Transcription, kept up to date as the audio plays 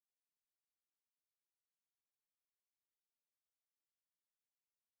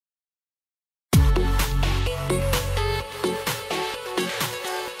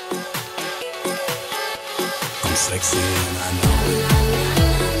sexy and I know it.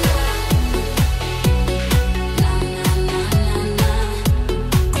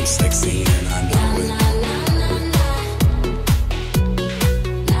 I'm sexy and I know it.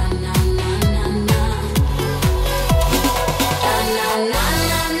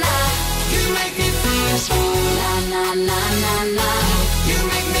 You make me feel smooth. You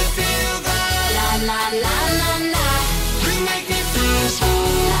make me feel good. You make me feel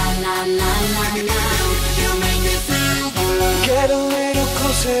smooth. You make me feel good. Get a little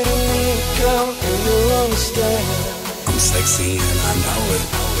closer to me, girl, and you'll understand. I'm sexy and I know it.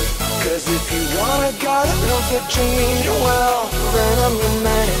 Cause if you wanna, gotta know that you need it well, then I'm your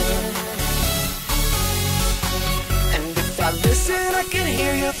man. And if I listen, I can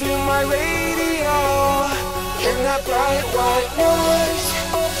hear you through my radio. In that bright white noise.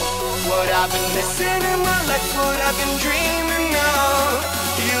 What I've been missing in my life, what I've been dreaming of.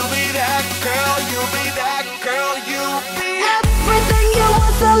 You'll be that girl, you'll be that girl, you'll be everything you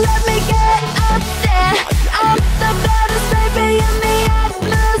want, so let me get up there. I'm the baddest baby in the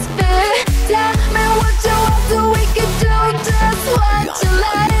atmosphere. Tell me what you want so we can do just what you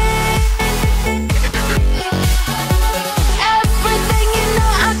like. Everything you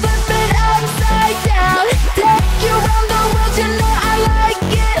know, I flip it upside down. Take you around the world, you know I like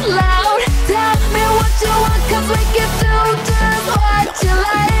it loud. Tell me what you want, cause we can do just what you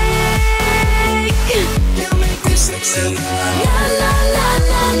like. You make me Sexy and I know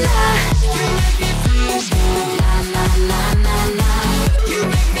it. You make me feel smooth. You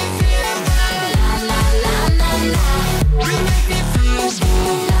make me feel good. You make me feel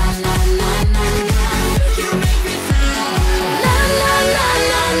smooth. You make me feel good.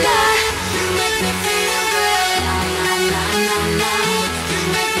 You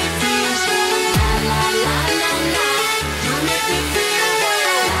make me feel good. You make me feel smooth. You make me feel good.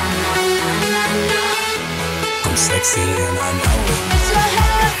 I'm sexy and I know it. Put your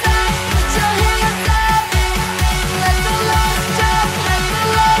hands up, put your hands up. Let the love drop, let the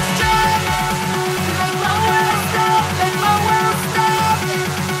love drop. Make my world stop, make my world stop.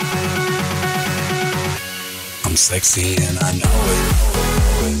 I'm sexy and I know it.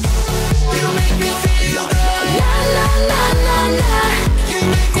 You make me feel good.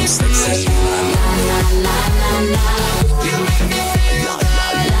 I'm sexy and I know it. You make me feel good.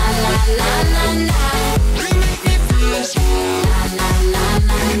 You make me feel smooth. You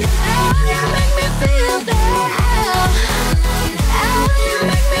make me feel bad. You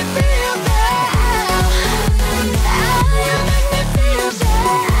make me feel bad. You make me feel bad.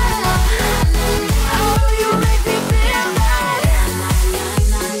 Oh, you make me feel bad.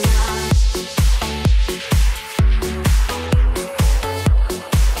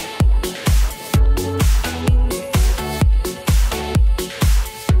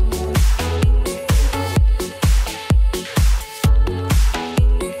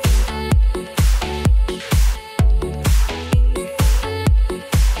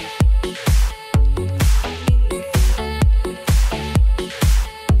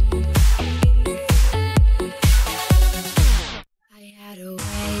 I had a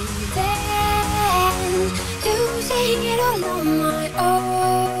way then, losing it all on my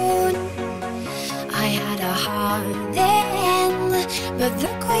own. I had a heart then, but the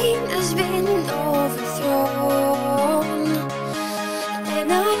queen has been overthrown. And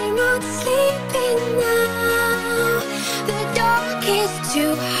I'm not sleeping now. The dark is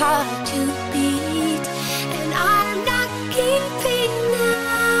too hard to beat, and I'm not keeping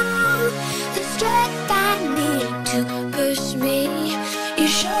now the strength I need to push me. You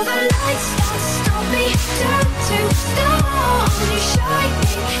show the lights that stop me, turn to stone. You shine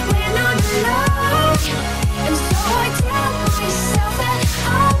me when I'm alone, and so I tell myself that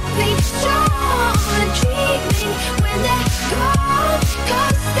I'll be strong. And dreaming when they're gone,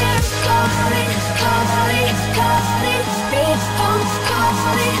 cause they're calling, calling, calling me home,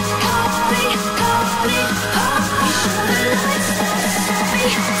 calling, calling, calling home. You show the lights that stop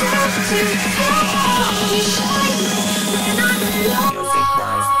me, turn to stone. You shine me when I'm alone.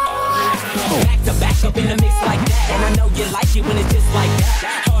 Back to back up in the mix like that, and I know you like it when it's just like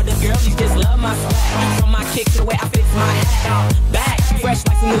that. All the girlies just love my swag, from my kicks to the way I fix my hat. Back, fresh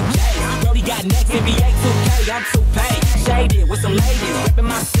like some new J's. Brody got next, NBA 2K, I'm too paid. Shaded with some ladies, reppin'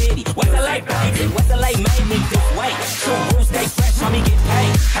 my city. West LA, baby, West LA made me this way. True rules, stay fresh, homie, get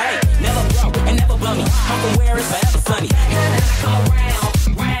paid. Hey, never broke and never bummy. I'm from where it's forever sunny. And then I come around,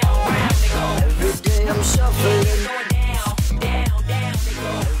 round, they go. Every day I'm shuffling. Going down, they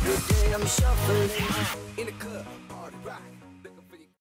go. Every day I'm shuffling. In the club, party rock.